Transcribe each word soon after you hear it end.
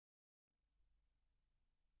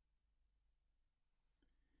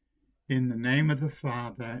In the name of the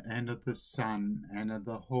Father, and of the Son, and of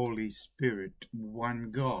the Holy Spirit,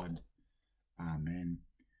 one God. Amen.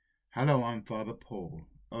 Hello, I'm Father Paul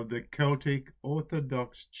of the Celtic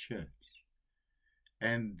Orthodox Church,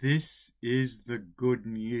 and this is the good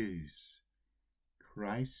news.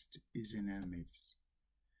 Christ is in our midst.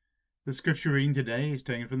 The scripture reading today is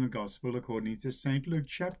taken from the Gospel according to St. Luke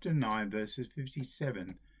chapter 9, verses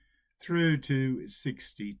 57 through to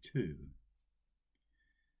 62.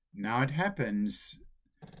 Now it happens,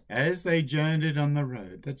 as they journeyed on the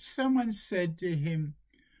road, that someone said to him,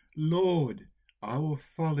 "Lord, I will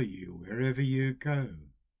follow you wherever you go."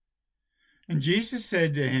 And Jesus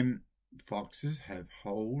said to him, "Foxes have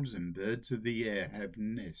holes and birds of the air have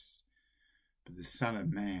nests, but the Son of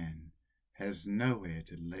Man has nowhere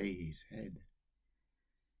to lay his head."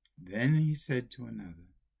 Then he said to another,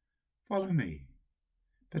 "Follow me."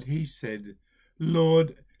 But he said,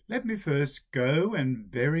 "Lord, let me first go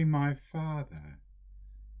and bury my father."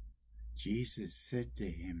 Jesus said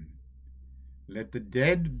to him, "Let the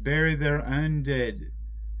dead bury their own dead,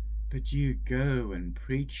 but you go and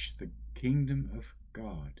preach the kingdom of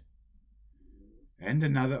God." And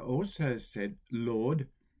another also said, "Lord,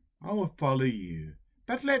 I will follow you,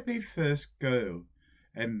 but let me first go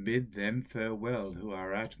and bid them farewell who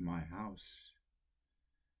are at my house."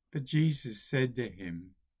 But Jesus said to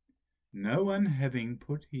him, "No one having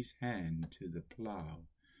put his hand to the plough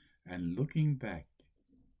and looking back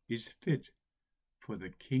is fit for the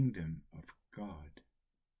kingdom of God."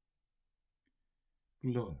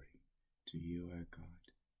 Glory to you, O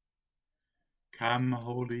God. Come,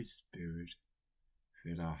 Holy Spirit,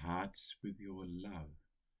 fill our hearts with your love.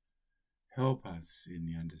 Help us in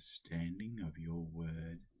the understanding of your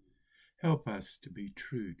word. Help us to be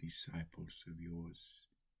true disciples of yours.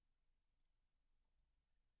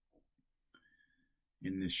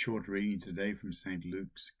 In this short reading today from St.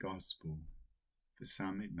 Luke's Gospel, for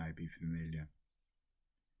some it may be familiar,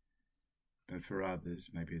 but for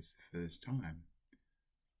others maybe it's the first time,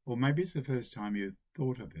 or maybe it's the first time you've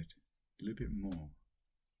thought of it a little bit more.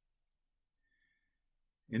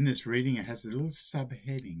 In this reading it has a little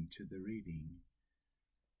subheading to the reading.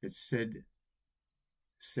 It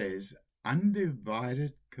says,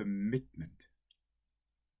 Undivided Commitment.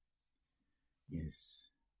 Yes.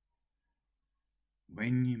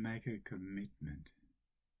 When you make a commitment,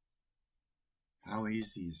 how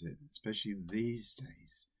easy is it, especially these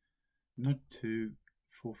days, not to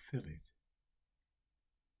fulfill it?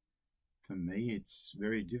 For me, it's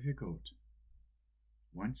very difficult.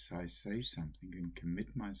 Once I say something and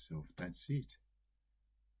commit myself, that's it.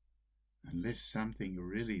 Unless something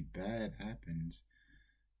really bad happens,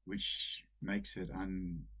 which makes it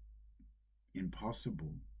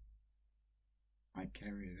impossible, I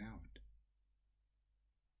carry it out.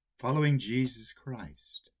 Following Jesus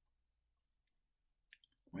Christ,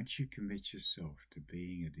 once you commit yourself to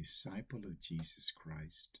being a disciple of Jesus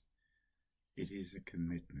Christ, it is a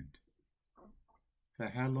commitment. For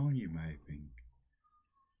how long, you may think?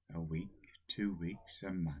 A week, 2 weeks,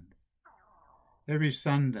 a month? Every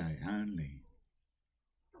Sunday only?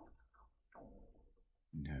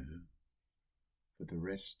 No, for the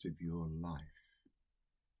rest of your life.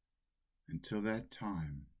 Until that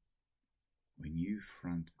time when you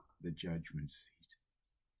front the judgment seat,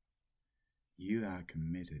 you are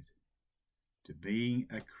committed to being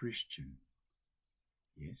a Christian.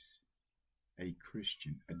 Yes, a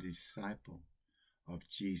Christian, a disciple of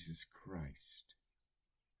Jesus Christ.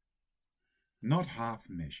 Not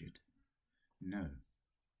half-measured, no.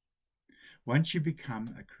 Once you become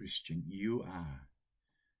a Christian, you are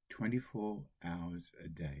 24 hours a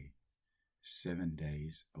day, 7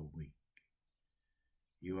 days a week.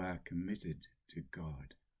 You are committed to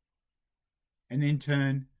God. And in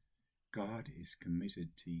turn, God is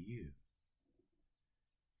committed to you.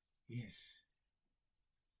 Yes,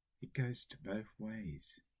 it goes to both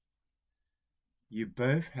ways. You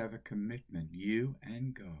both have a commitment, you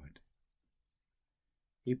and God.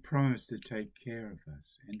 He promised to take care of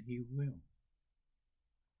us, and He will.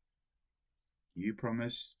 You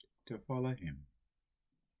promised to follow Him.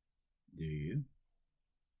 Do you?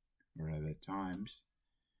 Or other times,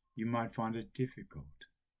 you might find it difficult.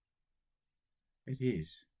 It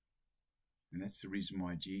is. And that's the reason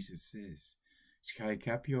why Jesus says, "Take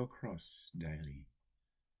up your cross daily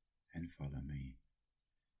and follow me."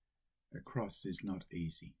 A cross is not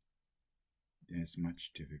easy. There's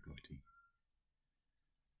much difficulty.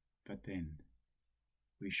 But then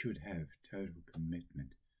we should have total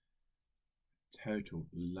commitment, total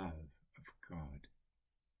love of God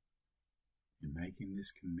in making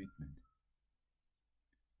this commitment.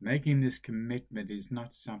 Making this commitment is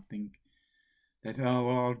not something that, oh,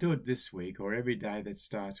 well, I'll do it this week, or every day that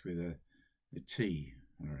starts with a T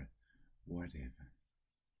or a whatever.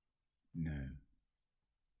 No.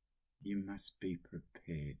 You must be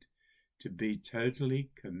prepared to be totally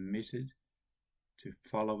committed to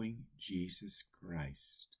following Jesus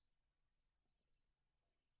Christ.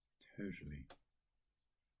 Totally.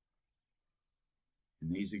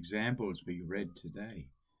 In these examples we read today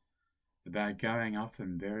about going off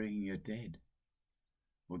and burying your dead,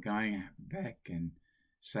 or going back and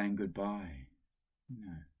saying goodbye.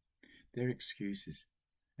 No, they're excuses.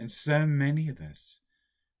 And so many of us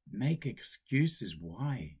make excuses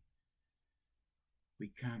why we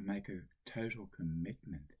can't make a total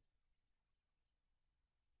commitment.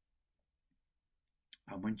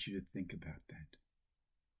 I want you to think about that.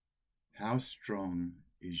 How strong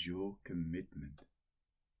is your commitment?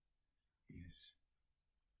 Yes.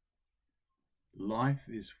 Life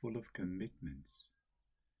is full of commitments,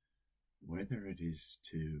 whether it is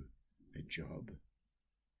to a job,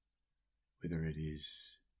 whether it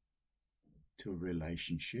is to a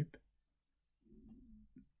relationship,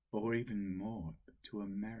 or even more, to a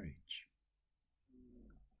marriage.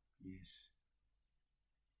 Yes.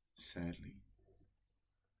 Sadly,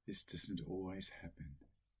 this doesn't always happen.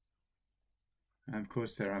 And of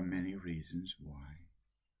course, there are many reasons why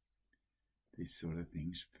these sort of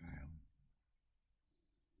things fail.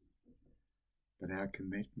 But our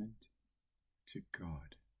commitment to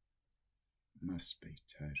God must be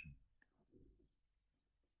total.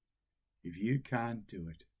 If you can't do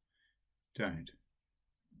it, don't.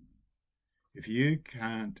 If you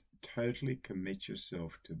can't totally commit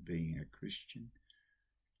yourself to being a Christian,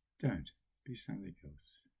 don't. Be something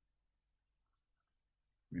else.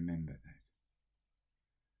 Remember that.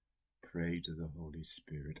 Pray to the Holy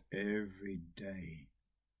Spirit every day,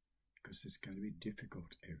 because it's going to be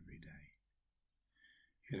difficult every day.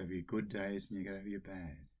 You're going to have your good days and you're going to have your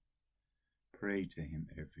bad. Pray to Him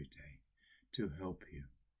every day to help you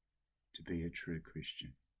to be a true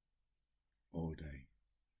Christian all day,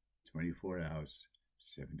 24 hours,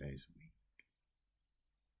 7 days a week.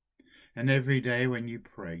 And every day when you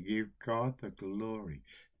pray, give God the glory.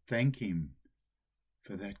 Thank Him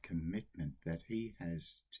for that commitment that He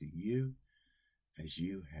has to you as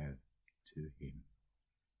you have to Him.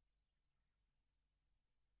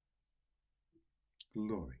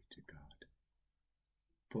 Glory to God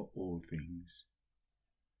for all things.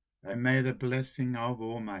 And may the blessing of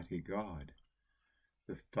Almighty God,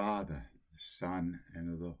 the Father, the Son,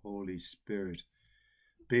 and of the Holy Spirit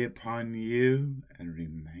be upon you and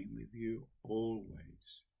remain with you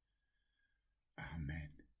always. Amen.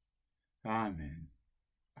 Amen.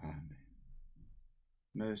 Amen.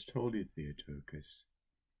 Most Holy Theotokos,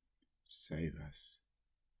 save us.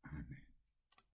 Amen.